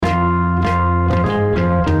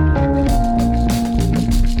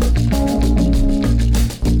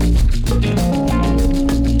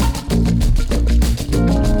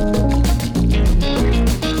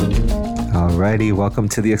righty. Welcome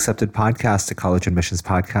to the Accepted Podcast, a college admissions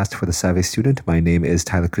podcast for the savvy student. My name is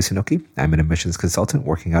Tyler Kusunoki. I'm an admissions consultant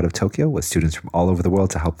working out of Tokyo with students from all over the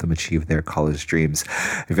world to help them achieve their college dreams.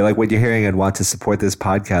 If you like what you're hearing and want to support this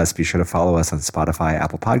podcast, be sure to follow us on Spotify,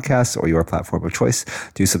 Apple Podcasts, or your platform of choice.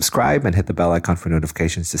 Do subscribe and hit the bell icon for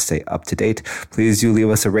notifications to stay up to date. Please do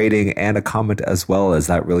leave us a rating and a comment as well, as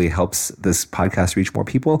that really helps this podcast reach more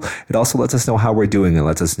people. It also lets us know how we're doing and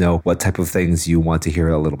lets us know what type of things you want to hear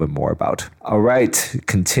a little bit more about. All right,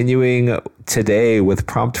 continuing today with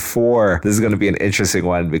prompt 4. This is going to be an interesting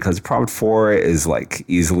one because prompt 4 is like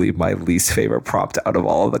easily my least favorite prompt out of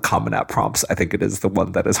all of the Common App prompts. I think it is the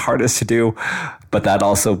one that is hardest to do, but that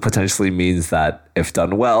also potentially means that if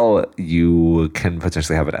done well, you can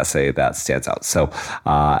potentially have an essay that stands out. So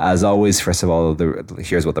as always, first of all,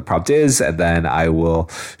 here's what the prompt is, and then I will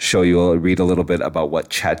read a little bit about what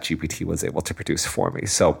ChatGPT was able to produce for me.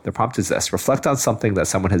 So the prompt is this: reflect on something that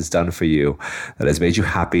someone has done for you that has made you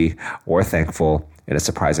happy or thankful in a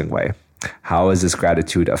surprising way. How has this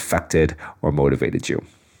gratitude affected or motivated you?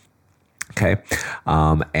 Okay.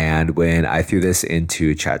 And when I threw this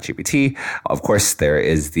into ChatGPT, of course, there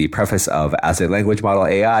is the preface of, as a language model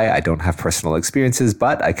AI, I don't have personal experiences,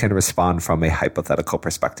 but I can respond from a hypothetical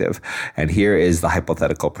perspective. And here is the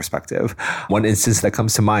hypothetical perspective. One instance that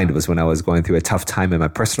comes to mind was when I was going through a tough time in my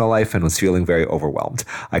personal life and was feeling very overwhelmed.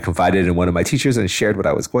 I confided in one of my teachers and shared what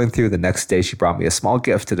I was going through. The next day, she brought me a small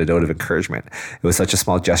gift and a note of encouragement. It was such a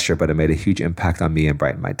small gesture, but it made a huge impact on me and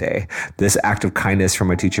brightened my day. This act of kindness from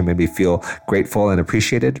my teacher made me feel grateful and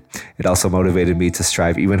appreciated. It also motivated me to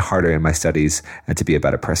strive even harder in my studies and to be a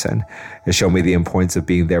better person. It showed me the importance of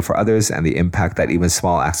being there for others and the impact that even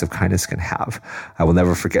small acts of kindness can have. I will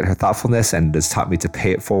never forget her thoughtfulness, and it has taught me to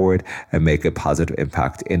pay it forward and make a positive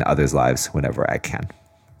impact in others' lives whenever I can.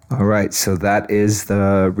 All right, so that is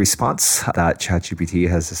the response that ChatGPT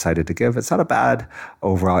has decided to give. It's not a bad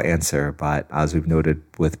overall answer, but as we've noted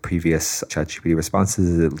with previous ChatGPT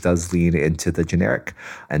responses, it does lean into the generic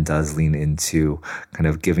and does lean into kind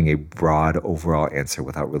of giving a broad overall answer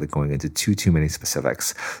without really going into too many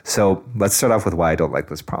specifics. So let's start off with why I don't like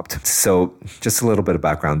this prompt. So just a little bit of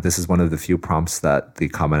background. This is one of the few prompts that the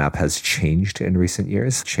Common App has changed in recent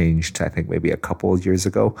years. Changed, I think, maybe a couple of years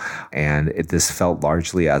ago. And this felt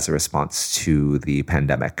largely as a response to the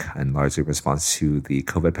pandemic and largely response to the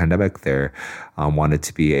COVID pandemic. There wanted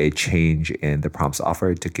to be a change in the prompts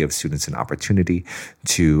offered to give students an opportunity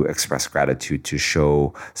to express gratitude, to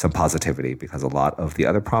show some positivity, because a lot of the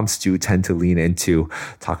other prompts do tend to lean into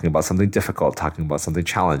talking about something difficult, talking about something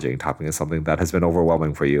challenging, talking about something that has been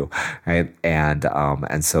overwhelming for you, right? And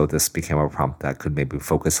so this became a prompt that could maybe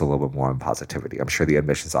focus a little bit more on positivity. I'm sure the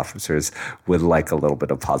admissions officers would like a little bit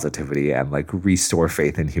of positivity and like restore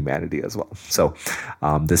faith in humanity as well. So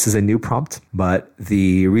this is a new prompt, but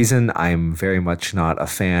the reason I'm very much not a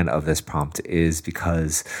fan of this prompt is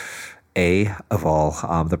because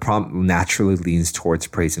the prompt naturally leans towards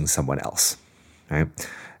praising someone else, right?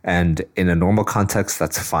 And in a normal context,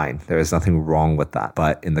 that's fine. There is nothing wrong with that.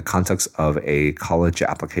 But in the context of a college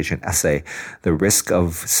application essay, the risk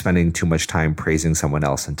of spending too much time praising someone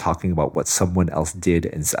else and talking about what someone else did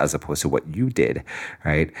as opposed to what you did,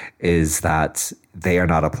 right, is that they are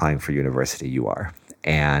not applying for university, you are.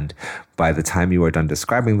 And by the time you are done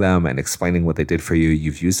describing them and explaining what they did for you,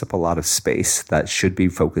 you've used up a lot of space that should be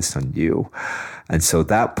focused on you. And so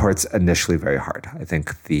that part's initially very hard. I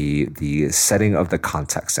think the setting of the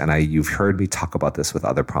context, and you've heard me talk about this with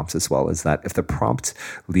other prompts as well, is that if the prompt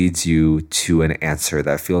leads you to an answer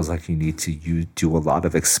that feels like you do a lot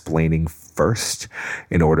of explaining first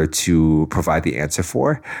in order to provide the answer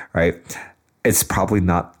for, right? It's probably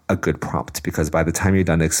not a good prompt, because by the time you're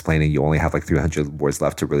done explaining, you only have like 300 words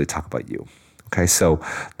left to really talk about you. Okay, so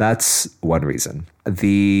that's one reason.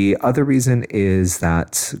 The other reason is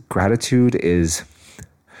that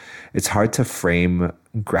it's hard to frame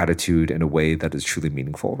gratitude in a way that is truly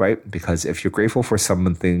meaningful, right? Because if you're grateful for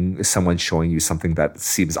someone showing you something that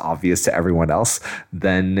seems obvious to everyone else,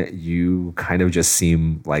 then you kind of just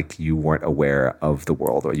seem like you weren't aware of the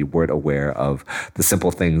world, or you weren't aware of the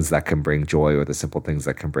simple things that can bring joy, or the simple things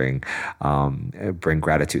that can bring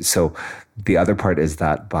gratitude. So the other part is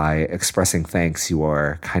that by expressing thanks, you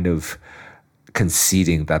are kind of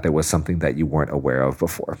conceding that there was something that you weren't aware of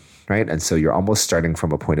before, right? And so you're almost starting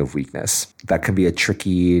from a point of weakness. That can be a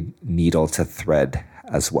tricky needle to thread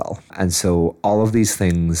as well. And so all of these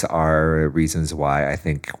things are reasons why I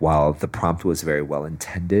think, while the prompt was very well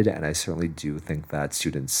intended, and I certainly do think that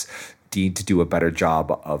students need to do a better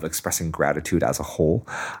job of expressing gratitude as a whole,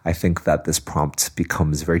 I think that this prompt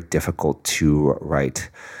becomes very difficult to write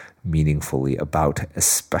meaningfully about,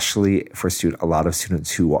 especially for a lot of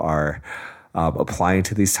students who are applying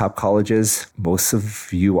to these top colleges. Most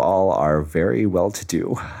of you all are very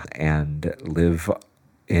well-to-do and live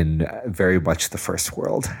in very much the first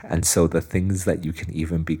world. And so the things that you can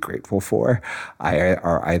even be grateful for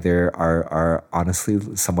are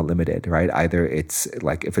honestly somewhat limited, right? Either it's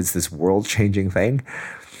like, if it's this world-changing thing,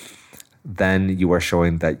 then you are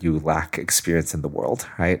showing that you lack experience in the world,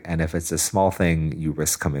 right? And if it's a small thing, you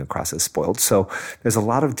risk coming across as spoiled. So there's a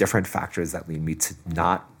lot of different factors that lead me to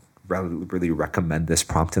not really recommend this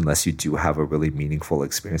prompt unless you do have a really meaningful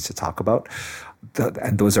experience to talk about.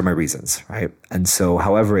 And those are my reasons, right? And so,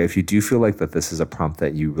 however, if you do feel like that this is a prompt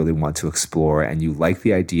that you really want to explore and you like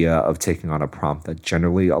the idea of taking on a prompt that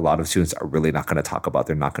generally a lot of students are really not going to talk about,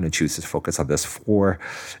 they're not going to choose to focus on this for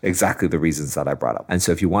exactly the reasons that I brought up. And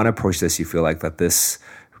so if you want to approach this, you feel like that this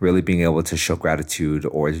really being able to show gratitude,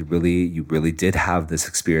 or you really did have this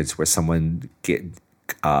experience where someone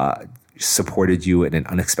supported you in an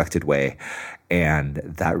unexpected way, and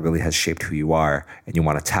that really has shaped who you are, and you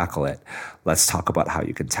want to tackle it, let's talk about how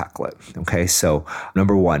you can tackle it. Okay, so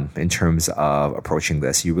number one, in terms of approaching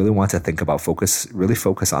this, you really want to think about focus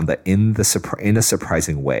on the in a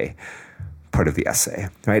surprising way part of the essay,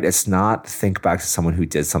 right? It's not think back to someone who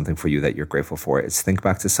did something for you that you're grateful for. It's think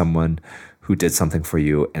back to someone who did something for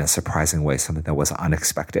you in a surprising way, something that was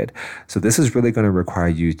unexpected. So this is really going to require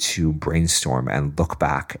you to brainstorm and look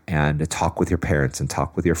back and talk with your parents and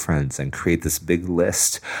talk with your friends and create this big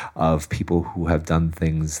list of people who have done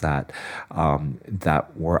things that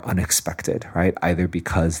were unexpected, right? Either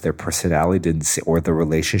because their personality didn't see, or the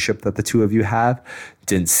relationship that the two of you have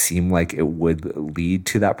didn't seem like it would lead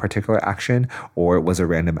to that particular action, or it was a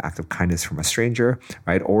random act of kindness from a stranger,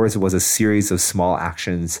 right? Or it was a series of small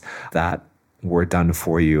actions that were done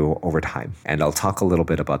for you over time. And I'll talk a little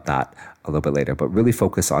bit about that a little bit later, but really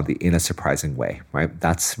focus on the in a surprising way, right?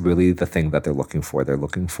 That's really the thing that they're looking for. They're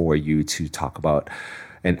looking for you to talk about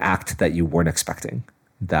an act that you weren't expecting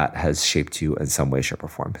that has shaped you in some way, shape, or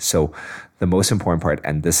form. So the most important part,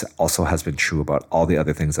 and this also has been true about all the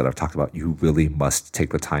other things that I've talked about, you really must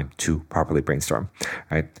take the time to properly brainstorm,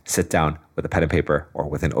 right? Sit down with a pen and paper or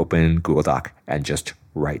with an open Google Doc and just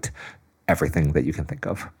write everything that you can think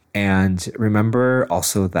of. And remember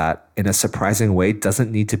also that in a surprising way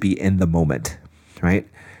doesn't need to be in the moment, right?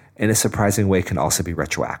 In a surprising way can also be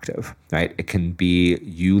retroactive, right? It can be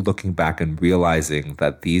you looking back and realizing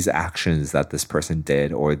that these actions that this person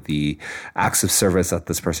did, or the acts of service that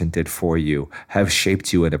this person did for you, have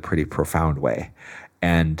shaped you in a pretty profound way.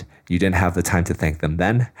 And you didn't have the time to thank them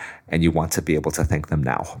then, and you want to be able to thank them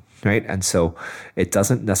now, right? And so it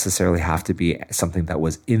doesn't necessarily have to be something that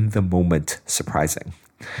was in the moment surprising.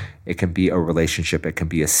 It can be a relationship. It can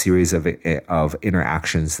be a series of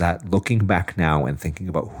interactions that, looking back now and thinking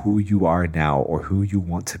about who you are now or who you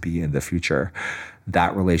want to be in the future,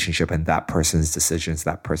 that relationship and that person's decisions,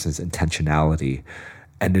 that person's intentionality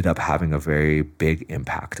ended up having a very big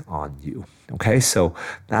impact on you. Okay, so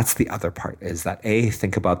that's the other part, is that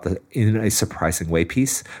think about the in a surprising way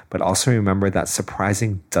piece, but also remember that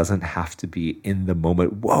surprising doesn't have to be in the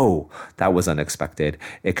moment. Whoa, that was unexpected.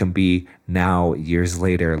 It can be now, years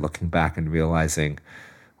later, looking back and realizing,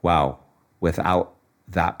 wow, without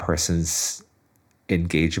that person's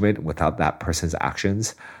engagement, without that person's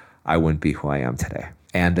actions, I wouldn't be who I am today.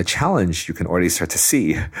 And the challenge you can already start to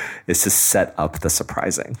see is to set up the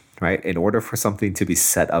surprising, right? In order for something to be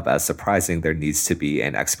set up as surprising, there needs to be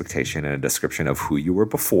an expectation and a description of who you were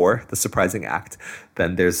before the surprising act.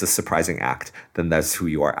 Then there's the surprising act. Then that's who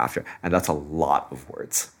you are after. And that's a lot of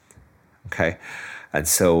words, okay? And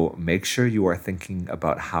so make sure you are thinking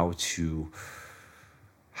about how to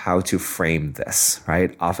frame this,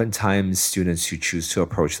 right? Oftentimes, students who choose to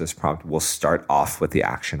approach this prompt will start off with the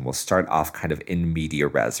action, will start off kind of in media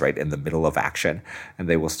res, right? In the middle of action. And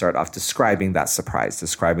they will start off describing that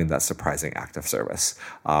surprising act of service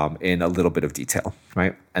in a little bit of detail,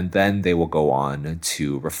 right? And then they will go on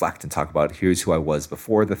to reflect and talk about, here's who I was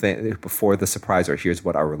before the surprise, or here's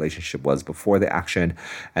what our relationship was before the action,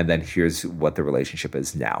 and then here's what the relationship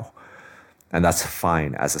is now. And that's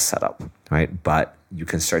fine as a setup, right? But you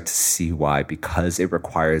can start to see why, because it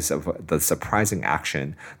requires the surprising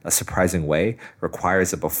action, a surprising way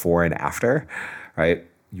requires a before and after, right?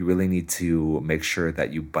 You really need to make sure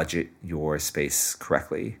that you budget your space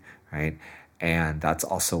correctly, right? And that's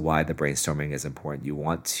also why the brainstorming is important. You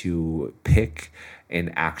want to pick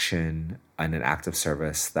an action and an act of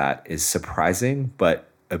service that is surprising, but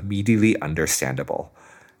immediately understandable,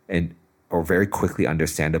 or very quickly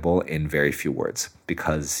understandable in very few words,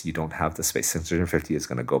 because you don't have the space. 650 is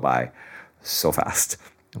going to go by so fast,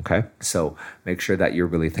 okay? So make sure that you're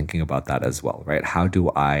really thinking about that as well, right? How do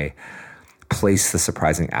I place the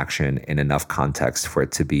surprising action in enough context for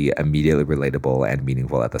it to be immediately relatable and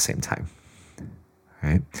meaningful at the same time,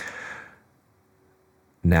 right?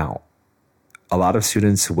 Now, a lot of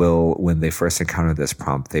students will, when they first encounter this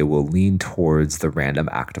prompt, they will lean towards the random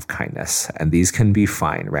act of kindness. And these can be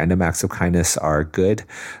fine. Random acts of kindness are good.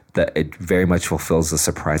 That it very much fulfills the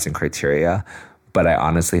surprising criteria. But I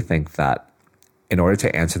honestly think that in order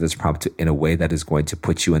to answer this prompt in a way that is going to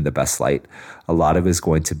put you in the best light, a lot of it is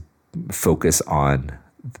going to focus on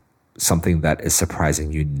something that is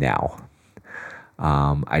surprising you now.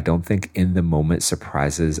 I don't think in the moment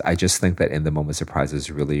surprises, I just think that in the moment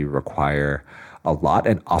surprises really require a lot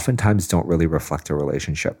and oftentimes don't really reflect a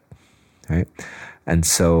relationship, right? And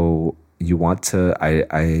so you want to,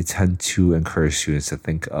 I tend to encourage students to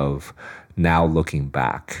think of now looking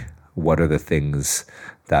back, what are the things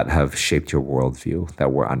that have shaped your worldview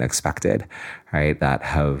that were unexpected, right? That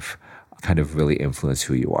have kind of really influenced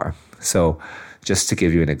who you are. So just to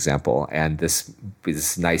give you an example, and this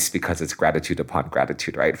is nice because it's gratitude upon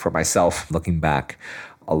gratitude, right? For myself, looking back,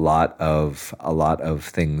 a lot of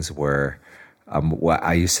things were what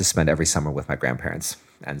I used to spend every summer with my grandparents.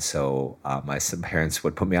 And so my parents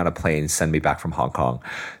would put me on a plane, send me back from Hong Kong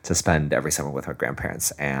to spend every summer with my grandparents.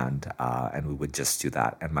 And we would just do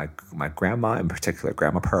that. And my grandma in particular,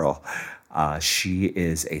 Grandma Pearl, she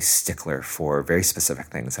is a stickler for very specific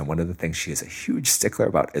things. And one of the things she is a huge stickler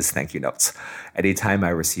about is thank you notes. Anytime I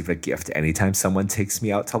receive a gift, anytime someone takes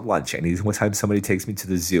me out to lunch, anytime somebody takes me to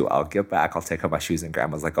the zoo, I'll give back, I'll take off my shoes. And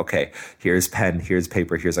Grandma's like, okay, here's pen, here's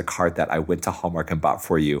paper, here's a card that I went to Hallmark and bought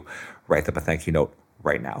for you. Write them a thank you note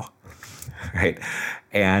right now. Right.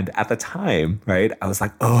 And at the time, right, I was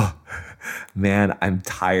like, oh, man, I'm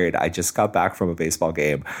tired. I just got back from a baseball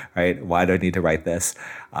game, right? Why do I need to write this?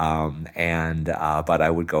 But I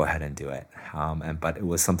would go ahead and do it. But it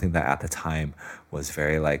was something that at the time was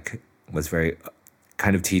very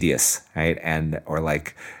kind of tedious, right?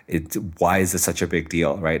 Why is this such a big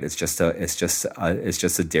deal, right? It's just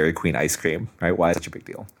a Dairy Queen ice cream, right? Why is it such a big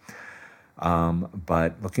deal?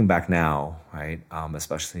 But looking back now, right,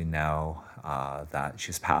 especially now that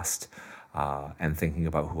she's passed, and thinking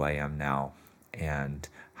about who I am now and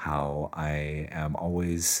how I am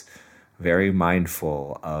always very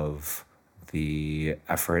mindful of the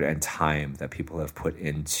effort and time that people have put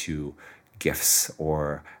into gifts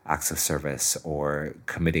or acts of service or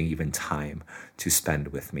committing even time to spend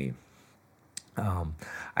with me.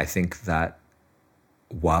 I think that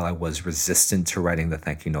while I was resistant to writing the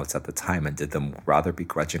thank you notes at the time and did them rather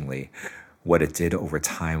begrudgingly, what it did over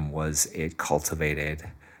time was it cultivated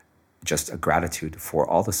just a gratitude for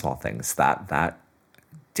all the small things. That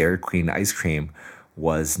Dairy Queen ice cream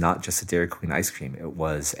was not just a Dairy Queen ice cream. It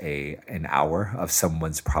was an hour of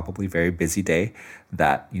someone's probably very busy day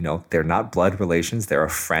that, they're not blood relations. They're a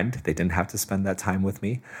friend. They didn't have to spend that time with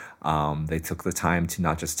me. They took the time to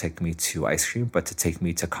not just take me to ice cream, but to take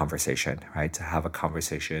me to conversation, right? To have a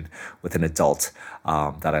conversation with an adult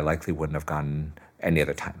that I likely wouldn't have gotten any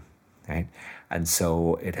other time, right? And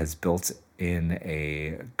so it has built in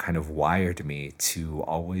a kind of wired me to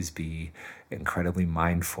always be incredibly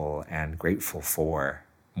mindful and grateful for,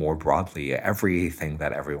 more broadly, everything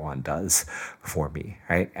that everyone does for me,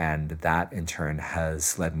 right? And that in turn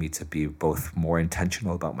has led me to be both more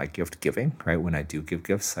intentional about my gift giving, right? When I do give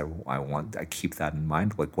gifts, I keep that in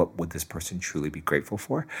mind, like what would this person truly be grateful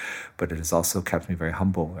for? But it has also kept me very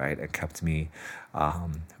humble, right? It kept me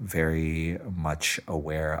very much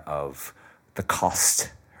aware of the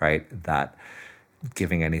cost, right, that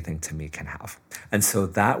giving anything to me can have. And so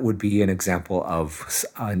that would be an example of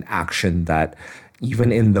an action that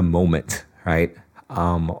even in the moment, right,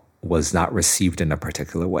 was not received in a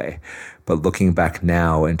particular way. But looking back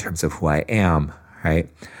now in terms of who I am, right,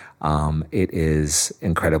 it is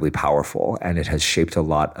incredibly powerful, and it has shaped a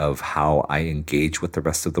lot of how I engage with the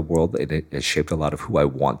rest of the world. It has shaped a lot of who I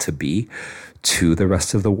want to be to the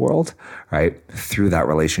rest of the world, right? Through that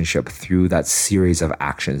relationship, through that series of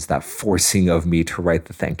actions, that forcing of me to write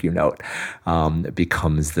the thank you note, it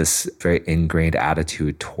becomes this very ingrained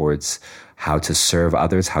attitude towards how to serve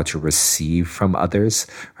others, how to receive from others,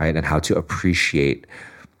 right? And how to appreciate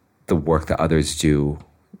the work that others do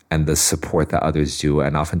and the support that others do.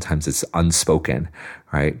 And oftentimes it's unspoken,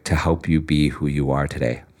 right? To help you be who you are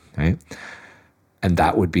today, right? And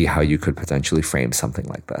that would be how you could potentially frame something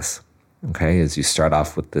like this. Okay, as you start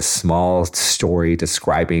off with this small story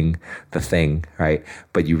describing the thing, right?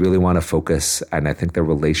 But you really want to focus, and I think the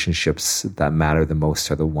relationships that matter the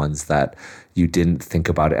most are the ones that you didn't think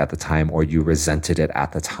about it at the time, or you resented it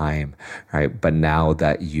at the time, right? But now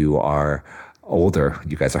that you are older,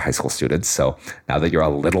 you guys are high school students, so now that you're a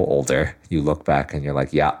little older, you look back and you're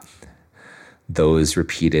like, yeah, those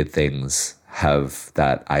repeated things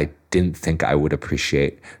that I didn't think I would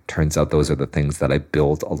appreciate. Turns out those are the things that I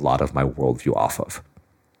build a lot of my worldview off of.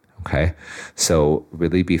 Okay. So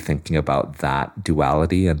really be thinking about that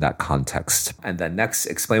duality and that context. And then next,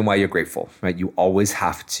 explain why you're grateful, right? You always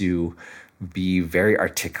have to be very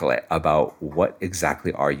articulate about what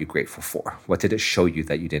exactly are you grateful for? What did it show you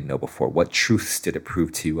that you didn't know before? What truths did it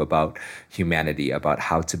prove to you about humanity, about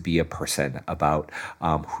how to be a person, about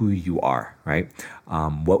who you are, right?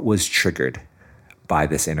 What was triggered by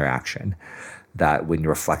this interaction that when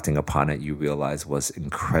you're reflecting upon it, you realize was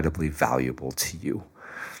incredibly valuable to you?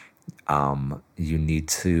 You need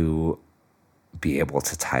to be able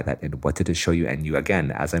to tie that in. What did it show you? And you, again,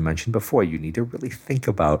 as I mentioned before, you need to really think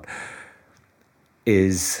about,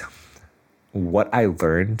 is what I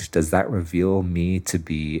learned, does that reveal me to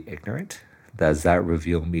be ignorant? Does that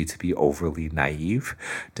reveal me to be overly naive?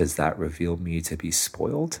 Does that reveal me to be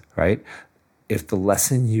spoiled, right? If the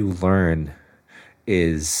lesson you learn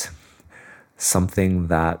is something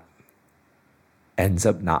that ends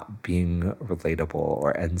up not being relatable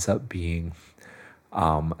or ends up being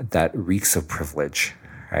that reeks of privilege,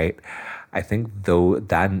 right? I think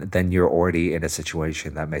then you're already in a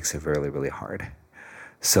situation that makes it really, really hard.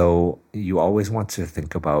 So you always want to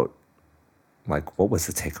think about, like, what was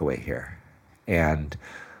the takeaway here? And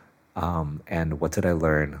what did I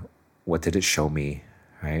learn? What did it show me,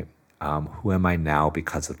 right? Who am I now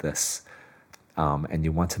because of this? And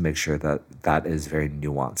you want to make sure that is very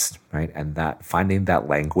nuanced, right? And that finding that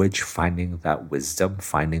language, finding that wisdom,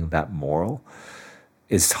 finding that moral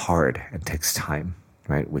is hard and takes time,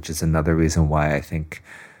 right? Which is another reason why I think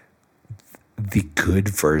the good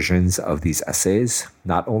versions of these essays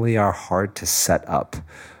not only are hard to set up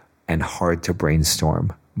and hard to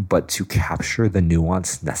brainstorm, but to capture the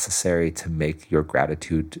nuance necessary to make your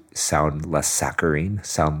gratitude sound less saccharine,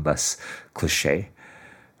 sound less cliche,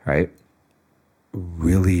 right?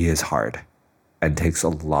 Really is hard and takes a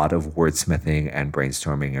lot of wordsmithing and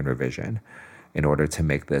brainstorming and revision in order to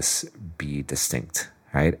make this be distinct,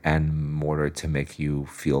 right? And in order to make you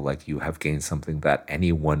feel like you have gained something that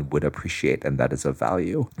anyone would appreciate and that is of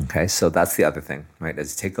value. Okay, so that's the other thing, right?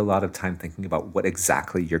 Is take a lot of time thinking about what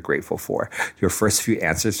exactly you're grateful for. Your first few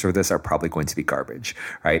answers for this are probably going to be garbage,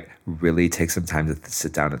 right? Really take some time to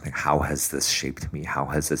sit down and think, how has this shaped me? How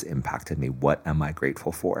has this impacted me? What am I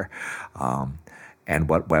grateful for? And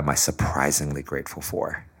what am I surprisingly grateful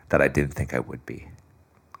for that I didn't think I would be?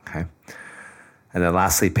 Okay. And then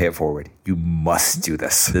lastly, pay it forward. You must do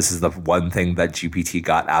this. This is the one thing that GPT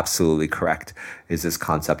got absolutely correct, is this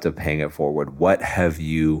concept of paying it forward.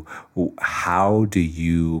 How do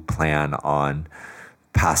you plan on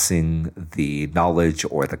passing the knowledge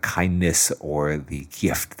or the kindness or the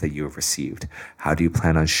gift that you have received? How do you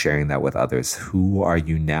plan on sharing that with others? Who are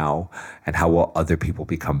you now? And how will other people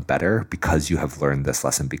become better because you have learned this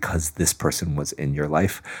lesson, because this person was in your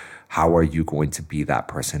life? How are you going to be that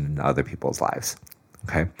person in other people's lives?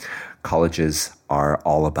 Okay. Colleges are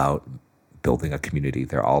all about building a community.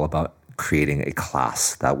 They're all about creating a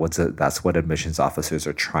class. That's what admissions officers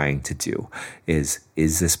are trying to do, is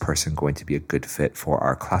this person going to be a good fit for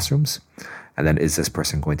our classrooms? And then is this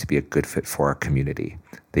person going to be a good fit for our community?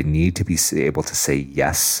 They need to be able to say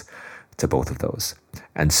yes to both of those.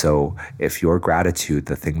 And so if your gratitude,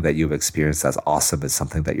 the thing that you've experienced as awesome, is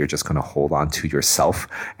something that you're just going to hold on to yourself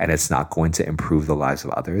and it's not going to improve the lives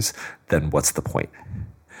of others, then what's the point?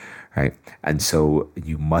 Right? And so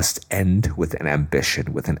you must end with an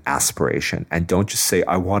ambition, with an aspiration. And don't just say,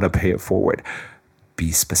 I want to pay it forward.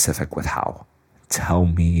 Be specific with how. Tell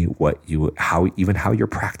me how you're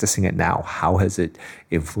practicing it now. How has it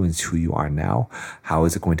influenced who you are now? How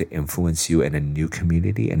is it going to influence you in a new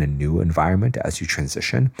community, in a new environment as you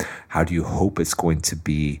transition? How do you hope it's going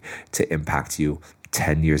to impact you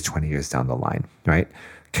 10 years, 20 years down the line, right?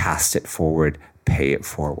 Cast it forward, pay it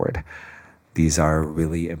forward. These are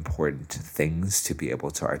really important things to be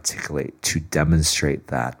able to articulate, to demonstrate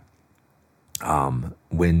that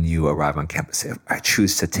when you arrive on campus, if I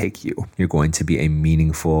choose to take you, you're going to be a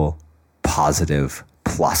meaningful, positive,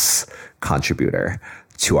 plus contributor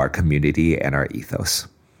to our community and our ethos.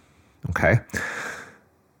 Okay?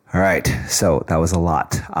 All right. So that was a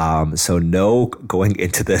lot. So no going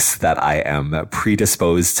into this that I am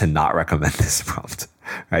predisposed to not recommend this prompt.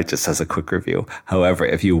 Right, just as a quick review. However,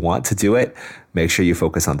 if you want to do it, make sure you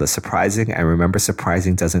focus on the surprising. And remember,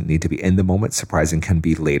 surprising doesn't need to be in the moment. Surprising can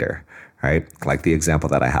be later, right? Like the example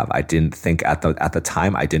that I have. I didn't think at the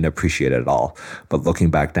time, I didn't appreciate it at all. But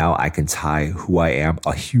looking back now, I can tie who I am,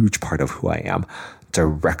 a huge part of who I am,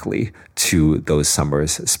 directly to those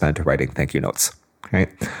summers spent writing thank you notes,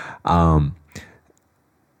 right?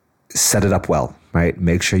 set it up well, right?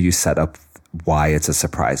 Make sure you set up why it's a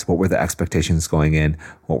surprise. What were the expectations going in?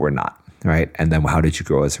 What were not, right? And then how did you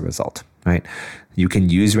grow as a result, right? You can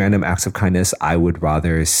use random acts of kindness. I would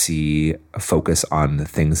rather see a focus on the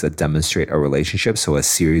things that demonstrate a relationship. So a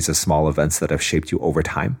series of small events that have shaped you over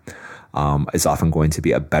time is often going to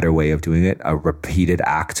be a better way of doing it. A repeated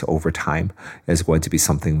act over time is going to be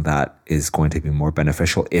something that is going to be more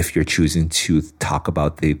beneficial if you're choosing to talk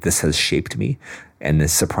about this has shaped me and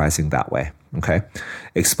is surprising that way. Okay.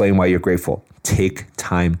 Explain why you're grateful. Take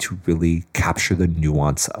time to really capture the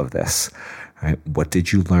nuance of this. Right? What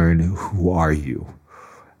did you learn? Who are you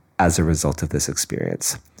as a result of this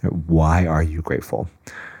experience? Why are you grateful?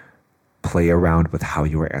 Play around with how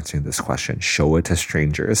you are answering this question. Show it to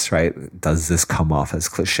strangers, right? Does this come off as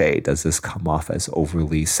cliche? Does this come off as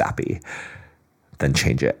overly sappy? Then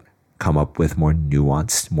change it. Come up with more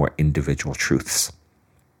nuanced, more individual truths.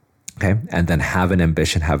 Okay. And then have an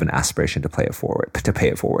ambition, have an aspiration to pay it forward.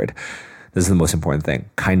 This is the most important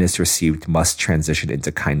thing. Kindness received must transition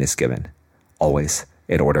into kindness given. Always,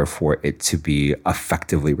 in order for it to be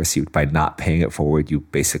effectively received. By not paying it forward, you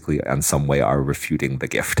basically in some way are refuting the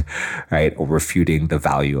gift, right? Or refuting the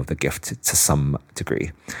value of the gift to some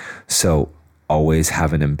degree. So always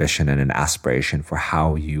have an ambition and an aspiration for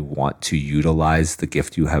how you want to utilize the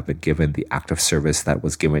gift you have been given, the act of service that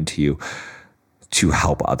was given to you, to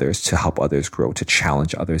help others grow, to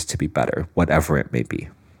challenge others to be better, whatever it may be.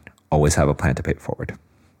 Always have a plan to pay it forward.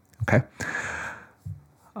 Okay?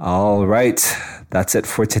 All right. That's it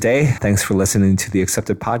for today. Thanks for listening to the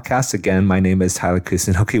Accepted Podcast. Again, my name is Tyler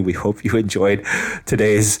Kusunoki. We hope you enjoyed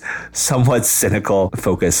today's somewhat cynical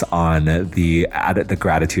focus on the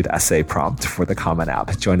gratitude essay prompt for the Common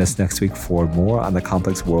App. Join us next week for more on the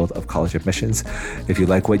complex world of college admissions. If you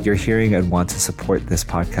like what you're hearing and want to support this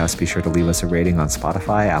podcast, be sure to leave us a rating on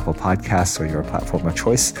Spotify, Apple Podcasts, or your platform of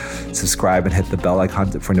choice. Subscribe and hit the bell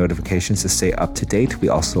icon for notifications to stay up to date. We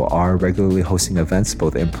also are regularly hosting events,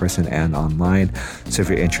 both in person and online. So if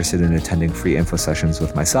you're interested in attending free info sessions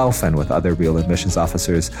with myself and with other real admissions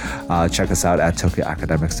officers, check us out at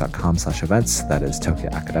tokyoacademics.com/events. That is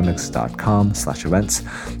tokyoacademics.com/events.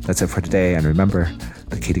 That's it for today. And remember,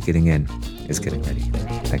 the key to getting in is getting ready.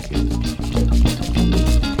 Thank you.